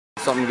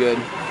Something good.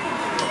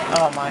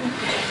 Oh, my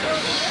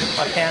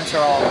pants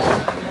are all,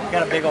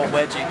 got a big old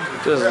wedgie.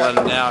 Just let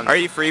them down. Are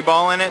you free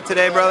balling it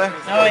today, brother?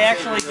 No, I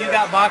actually do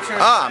got boxers.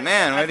 Oh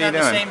man, what are you I've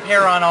doing? had the same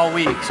pair on all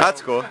week. So,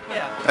 that's cool.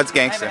 Yeah. That's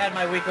gangster. I haven't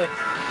had my weekly.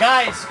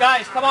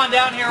 Guys, come on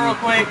down here real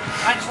quick.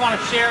 I just want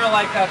to share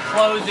like a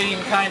closing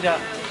kind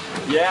of,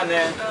 Yeah,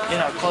 man. you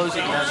know,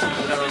 closing message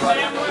with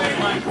everybody.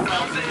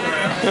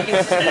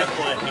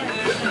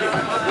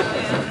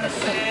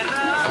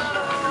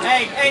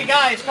 Hey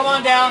guys, come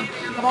on down.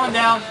 Come on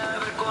down.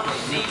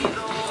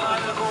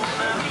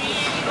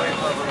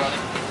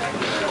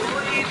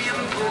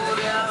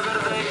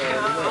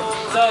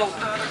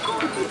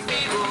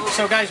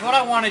 So guys, what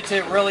I wanted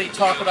to really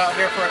talk about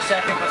here for a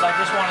second was I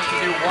just wanted to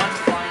do one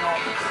final,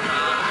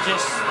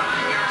 just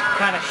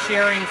kind of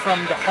sharing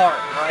from the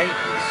heart, right?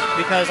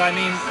 Because I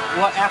mean,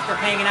 after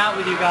hanging out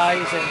with you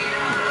guys and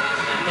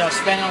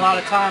spending a lot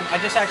of time,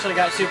 I just actually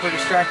got super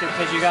distracted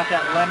because you got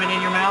that lemon in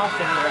your mouth,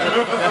 and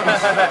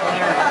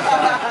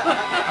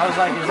I was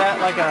like, is that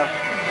like I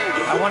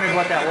wondered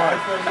what that was.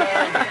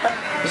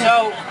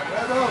 So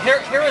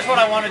here is what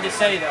I wanted to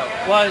say though,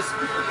 was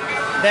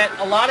that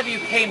a lot of you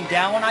came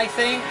down, I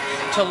think,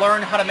 to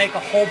learn how to make a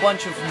whole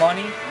bunch of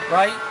money,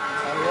 right?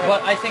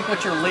 But I think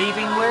what you're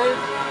leaving with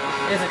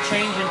is a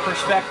change in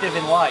perspective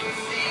in life.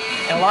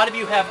 And a lot of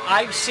you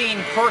I've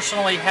seen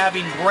personally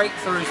having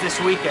breakthroughs this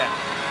weekend.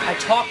 I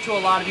talked to a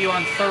lot of you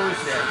on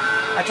Thursday.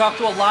 I talked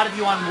to a lot of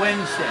you on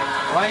Wednesday,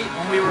 right?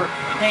 When we were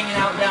hanging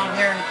out down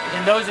here.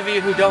 And those of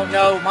you who don't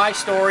know my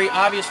story,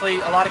 obviously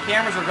a lot of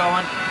cameras are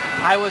going.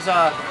 I was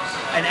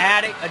an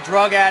addict, a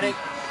drug addict.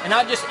 And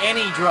not just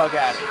any drug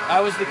addict. I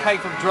was the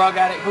type of drug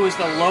addict who was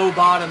the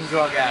low-bottom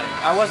drug addict.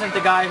 I wasn't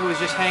the guy who was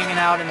just hanging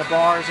out in the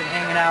bars and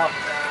hanging out,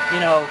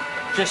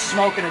 just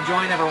smoking a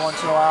joint every once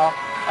in a while.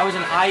 I was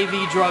an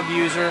IV drug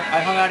user.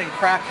 I hung out in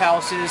crack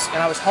houses,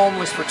 and I was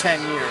homeless for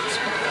 10 years.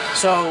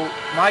 So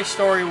my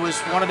story was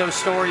one of those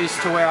stories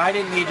to where I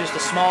didn't need just a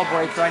small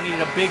breakthrough, I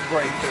needed a big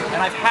breakthrough.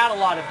 And I've had a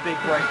lot of big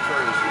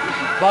breakthroughs.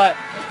 But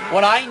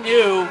what I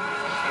knew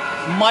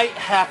might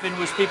happen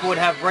was people would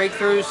have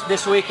breakthroughs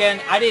this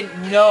weekend. I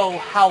didn't know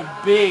how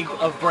big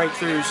of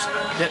breakthroughs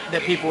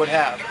that people would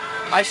have.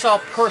 I saw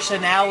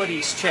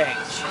personalities change.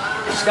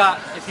 Scott,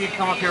 if you'd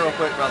come up here real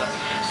quick, brother.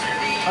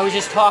 I was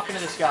just talking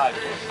to this guy.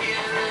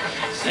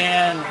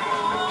 And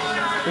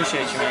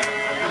appreciate you, man.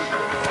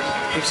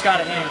 Give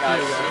Scott a hand,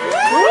 guys.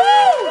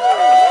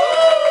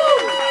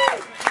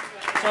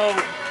 So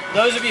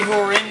those of you who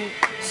are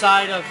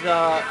inside of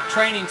the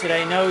training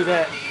today know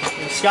that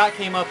Scott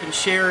came up and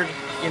shared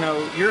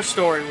your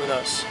story with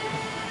us.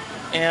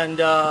 And,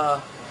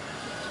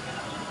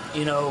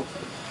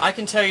 I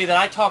can tell you that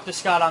I talked to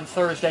Scott on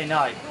Thursday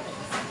night.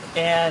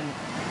 And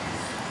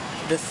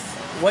the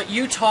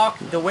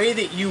way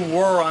that you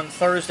were on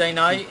Thursday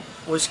night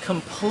was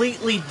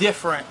completely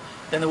different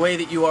than the way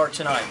that you are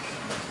tonight.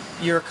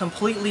 You're a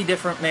completely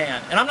different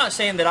man. And I'm not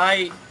saying that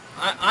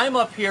I'm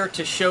up here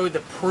to show the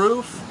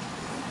proof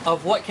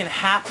of what can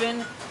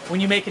happen when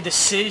you make a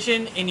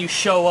decision and you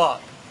show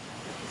up.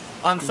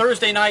 On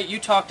Thursday night, you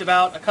talked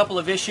about a couple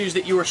of issues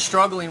that you were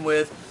struggling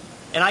with,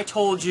 and I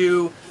told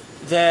you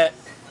that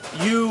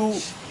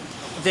you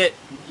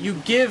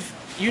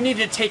needed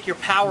to take your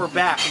power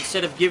back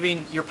instead of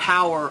giving your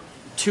power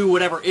to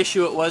whatever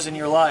issue it was in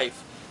your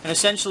life, and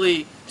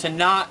essentially to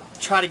not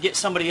try to get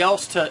somebody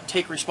else to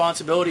take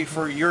responsibility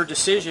for your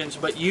decisions,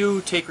 but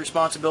you take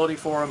responsibility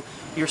for them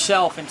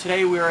yourself. And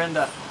today we were in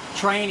the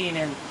training,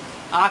 and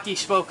Aki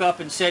spoke up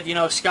and said,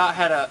 Scott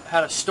had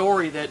a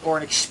story or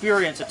an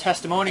experience, a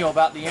testimonial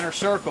about the inner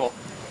circle,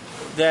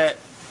 that,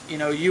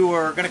 you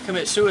were going to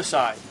commit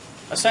suicide,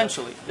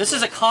 essentially. This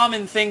is a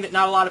common thing that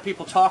not a lot of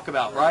people talk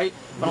about, right?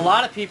 But a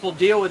lot of people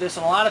deal with this,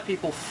 and a lot of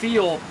people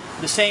feel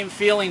the same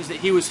feelings that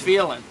he was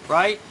feeling,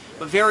 right?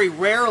 But very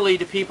rarely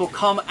do people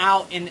come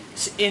out in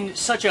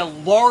such a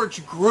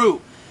large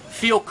group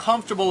feel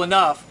comfortable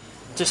enough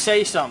to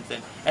say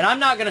something. And I'm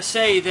not going to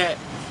say that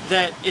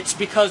it's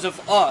because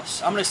of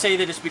us. I'm going to say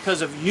that it's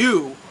because of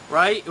you,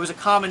 right? It was a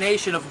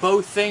combination of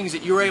both things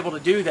that you were able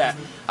to do that.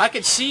 I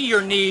could see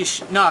your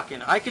knees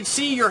knocking. I could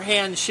see your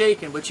hands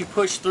shaking, but you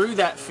pushed through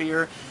that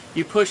fear.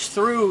 You pushed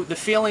through the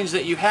feelings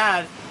that you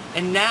had,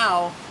 and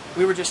now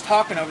we were just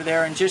talking over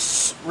there, and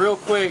just real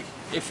quick,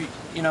 if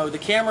the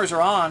cameras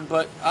are on,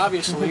 but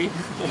obviously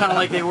kind of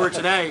like they were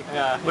today.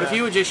 But if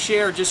you would just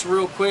share just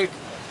real quick,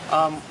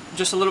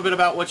 just a little bit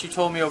about what you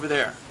told me over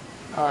there.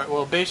 All right.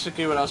 Well,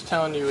 basically, what I was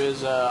telling you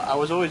is I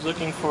was always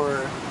looking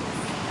to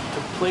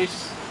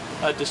place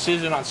a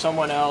decision on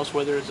someone else,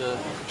 whether it's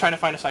trying to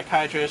find a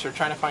psychiatrist or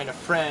trying to find a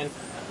friend.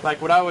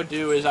 Like what I would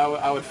do is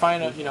I would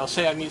find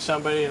say I meet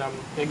somebody and I'm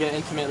gonna get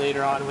intimate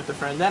later on with a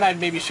friend. Then I'd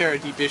maybe share a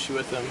deep issue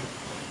with them.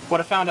 What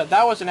I found out,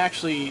 that wasn't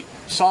actually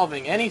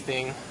solving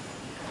anything.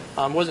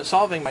 Wasn't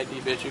solving my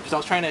deep issue, because I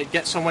was trying to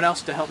get someone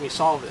else to help me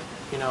solve it.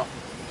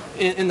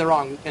 In the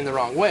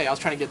wrong way. I was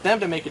trying to get them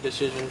to make a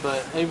decision,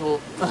 but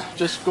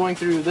just going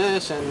through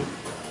this and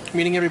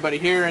meeting everybody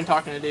here and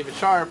talking to David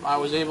Sharp, I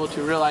was able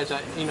to realize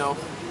that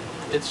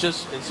it's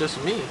just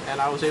me, and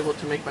I was able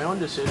to make my own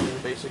decision,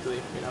 basically,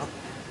 you know.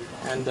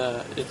 And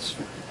it's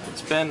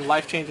been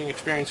life-changing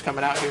experience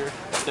coming out here,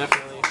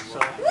 definitely. So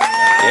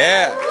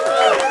Yeah.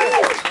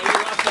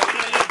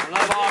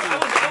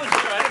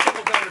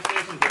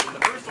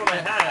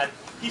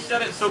 He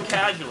said it so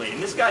casually,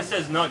 and this guy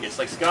says nuggets.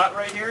 Like Scott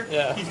right here,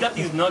 Yeah. he's got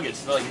these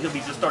nuggets. Like he'll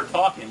just start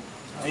talking,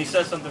 and he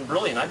says something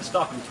brilliant. I just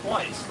stopped him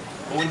twice.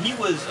 But when he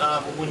was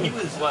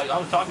like, I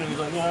was talking to him, he's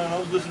like, yeah, I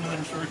was listening to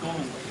Inner Circle,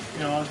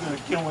 and I was going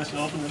to kill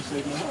myself and then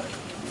save my life.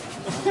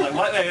 I was like,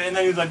 what? And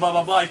then he was like, blah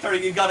blah blah.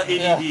 He got an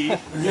ADD.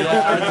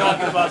 Started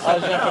talking about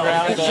something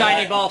else.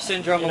 Shiny ball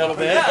syndrome a little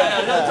bit.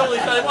 Yeah, totally.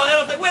 Well, I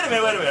don't think. Wait a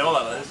minute. Hold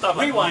on. Stop.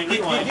 Rewind.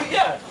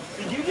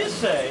 Did you just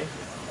say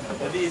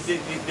that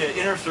the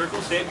Inner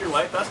Circle saved your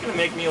life? That's going to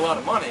make me a lot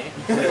of money.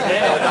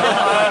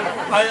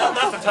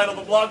 That's the title of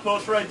the blog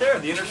post right there.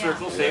 The Inner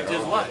Circle saved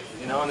his life.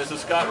 And this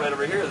is Scott right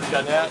over here. This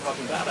guy's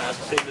fucking badass.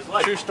 Saved his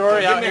life. true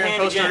story out here in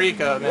Costa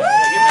Rica, man.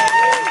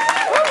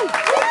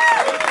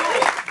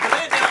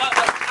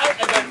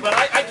 But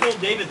I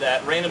told David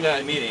that randomly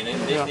in a meeting, and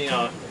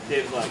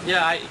David's like,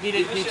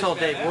 he told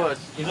Dave Wood.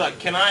 He's like,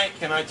 can I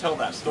tell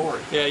that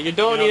story? Yeah, you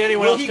don't need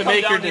anyone else to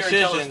make your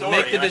decision.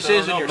 Make the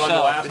decision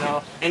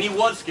yourself. And he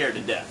was scared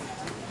to death.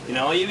 He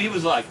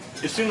was like,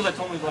 as soon as I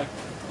told him, he was like,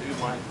 dude,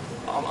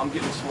 I'm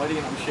getting sweaty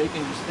and I'm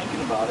shaking just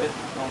thinking about it.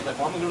 And I was like,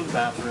 well, I'm gonna go to the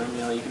bathroom.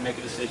 You can make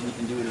a decision, you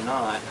can do it or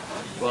not.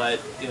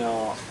 But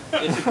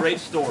it's a great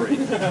story.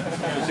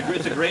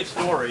 It's a great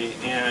story,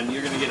 and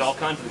you're gonna get all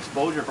kinds of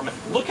exposure from it.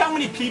 Look how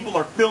many people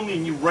are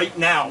filming you right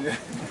now.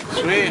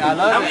 Sweet, I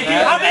love it.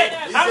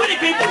 How many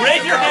people?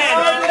 Raise your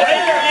hand.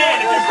 Raise your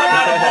hand if you're putting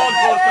out a blog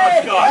post on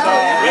Scott.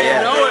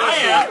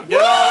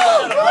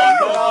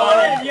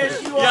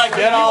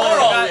 Get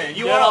all in.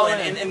 You are all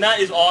in, and that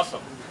is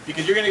awesome.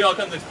 Because you're going to get all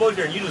kinds of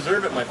exposure, and you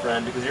deserve it, my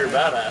friend, because you're a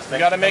badass. You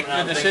got to make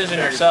the decision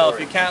yourself.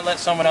 You can't let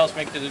someone else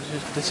make the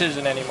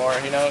decision anymore.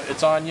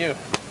 It's on you.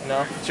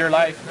 It's your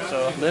life,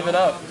 so live it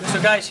up.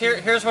 So, guys,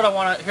 here's what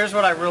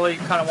I really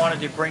kind of wanted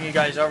to bring you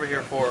guys over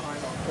here for,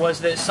 was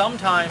that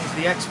sometimes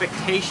the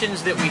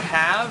expectations that we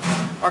have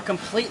are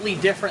completely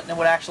different than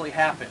what actually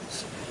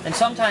happens, and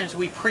sometimes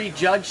we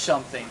prejudge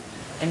something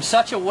in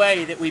such a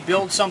way that we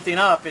build something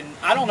up, and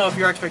I don't know if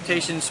your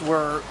expectations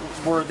were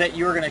that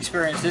you were going to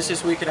experience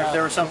this weekend, or if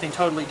there was something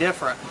totally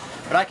different.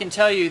 But I can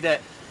tell you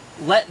that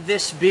let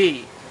this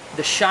be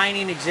the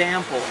shining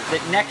example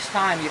that next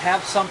time you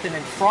have something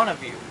in front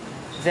of you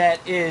that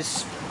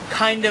is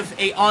kind of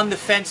a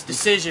on-the-fence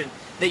decision,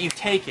 that you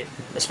take it,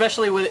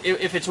 especially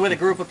if it's with a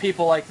group of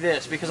people like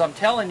this. Because I'm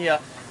telling you,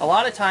 a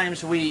lot of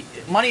times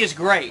money is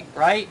great,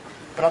 right?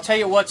 But I'll tell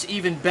you what's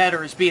even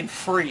better is being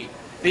free.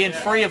 Being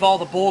free of all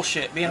the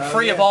bullshit, being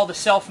free of all the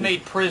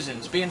self-made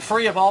prisons, being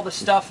free of all the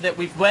stuff that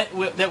we've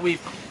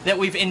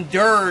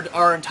endured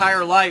our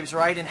entire lives,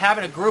 right? And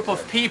having a group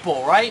of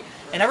people, right?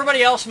 And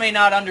everybody else may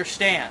not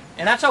understand,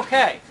 and that's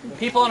okay.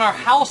 People in our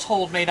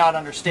household may not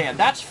understand.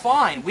 That's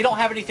fine. We don't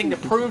have anything to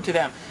prove to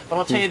them. But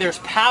I'll tell you, there's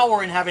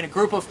power in having a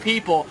group of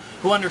people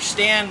who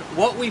understand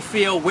what we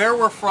feel, where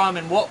we're from,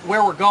 and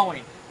where we're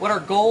going, what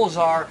our goals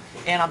are.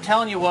 And I'm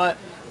telling you what,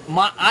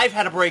 I've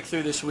had a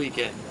breakthrough this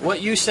weekend.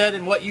 What you said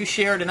and what you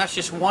shared, and that's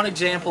just one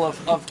example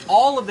of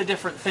all of the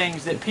different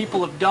things that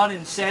people have done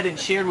and said and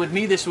shared with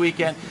me this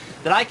weekend,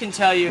 that I can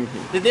tell you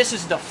that this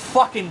is the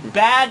fucking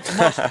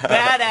most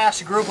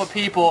badass group of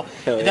people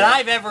that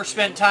I've ever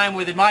spent time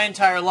with in my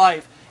entire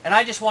life. And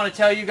I just want to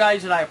tell you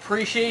guys that I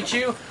appreciate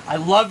you. I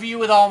love you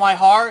with all my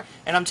heart.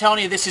 And I'm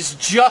telling you, this is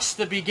just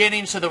the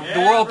beginning, so the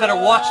world better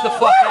watch the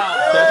fuck out.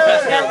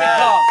 Because here we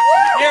come.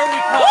 Here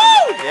we come.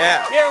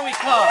 Yeah. Here we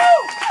come.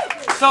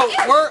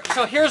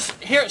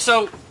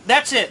 So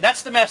that's it.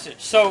 That's the message.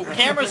 So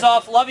cameras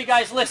off. Love you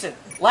guys. Listen,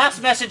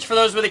 last message for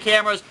those with the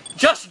cameras.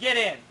 Just get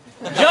in.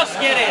 Just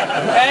get in.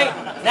 Okay?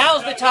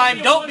 Now's the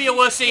time. Don't be a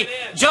wussy.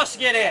 Just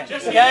get in.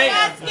 Okay?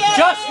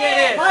 Just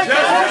get in.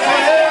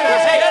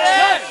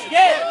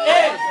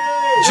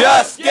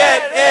 Just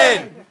get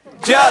in.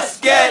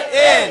 Just get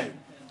in.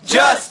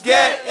 Just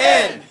get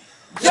in.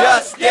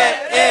 Just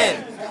get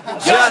in.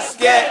 Just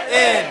get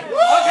in.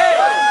 Okay.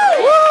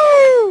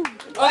 Woo!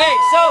 Okay,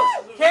 so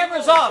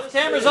cameras off.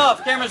 Cameras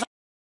off. Cameras off.